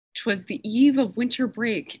'Twas the eve of winter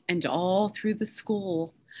break, and all through the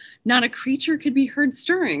school, not a creature could be heard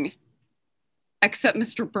stirring, except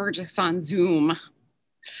Mr. Burgess on Zoom.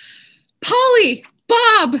 Polly,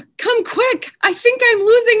 Bob, come quick. I think I'm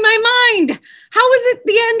losing my mind. How is it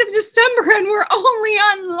the end of December and we're only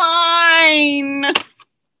online?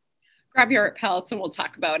 Grab your art palettes and we'll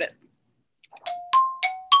talk about it.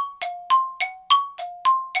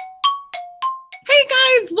 Hey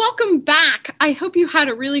guys, welcome back. I hope you had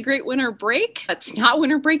a really great winter break. It's not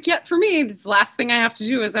winter break yet for me. The last thing I have to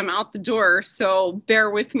do is I'm out the door, so bear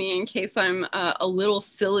with me in case I'm a little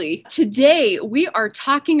silly. Today, we are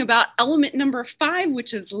talking about element number 5,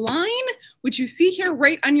 which is line, which you see here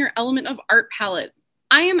right on your element of art palette.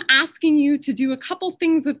 I am asking you to do a couple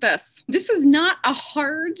things with this. This is not a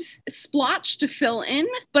hard splotch to fill in,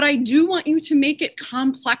 but I do want you to make it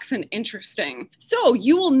complex and interesting. So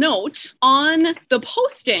you will note on the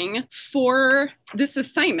posting for this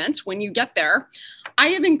assignment, when you get there, I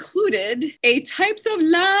have included a types of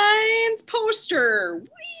lines poster.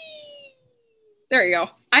 Whee! There you go.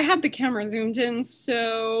 I have the camera zoomed in,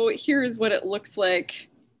 so here's what it looks like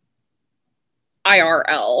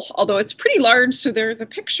IRL, although it's pretty large, so there's a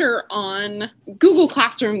picture on Google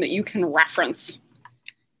Classroom that you can reference.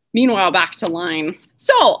 Meanwhile, back to line.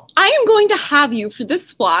 So I am going to have you, for this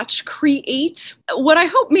splotch, create what I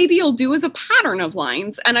hope maybe you'll do is a pattern of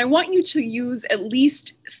lines, and I want you to use at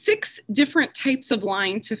least 6 different types of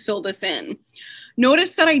line to fill this in.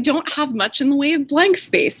 Notice that I don't have much in the way of blank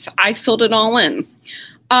space. I filled it all in.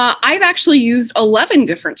 I've actually used 11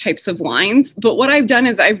 different types of lines, but what I've done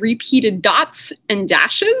is I've repeated dots and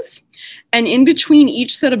dashes, and in between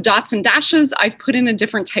each set of dots and dashes, I've put in a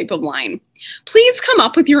different type of line. Please come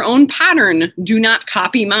up with your own pattern. Do not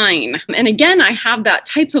copy mine. And again, I have that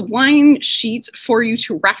types of line sheet for you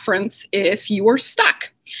to reference if you are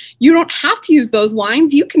stuck. You don't have to use those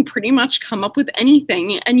lines. You can pretty much come up with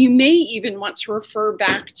anything, and you may even want to refer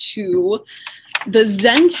back to the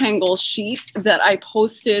Zentangle sheet that I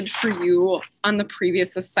posted for you on the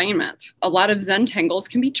previous assignment. A lot of Zentangles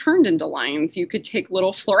can be turned into lines. You could take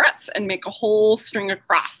little florets and make a whole string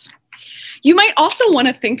across. You might also want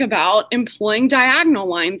to think about employing diagonal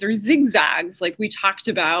lines or zigzags like we talked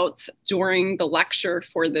about during the lecture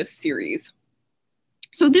for this series.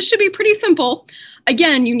 So this should be pretty simple.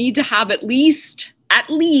 Again, you need to have at least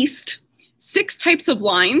 6 types of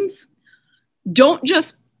lines. Don't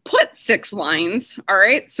just put 6 lines, all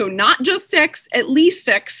right? So not just 6, at least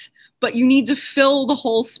 6, but you need to fill the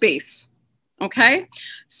whole space, okay?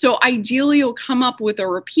 So ideally, you'll come up with a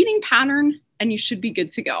repeating pattern and you should be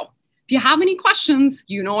good to go. If you have any questions,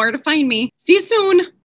 you know where to find me. See you soon.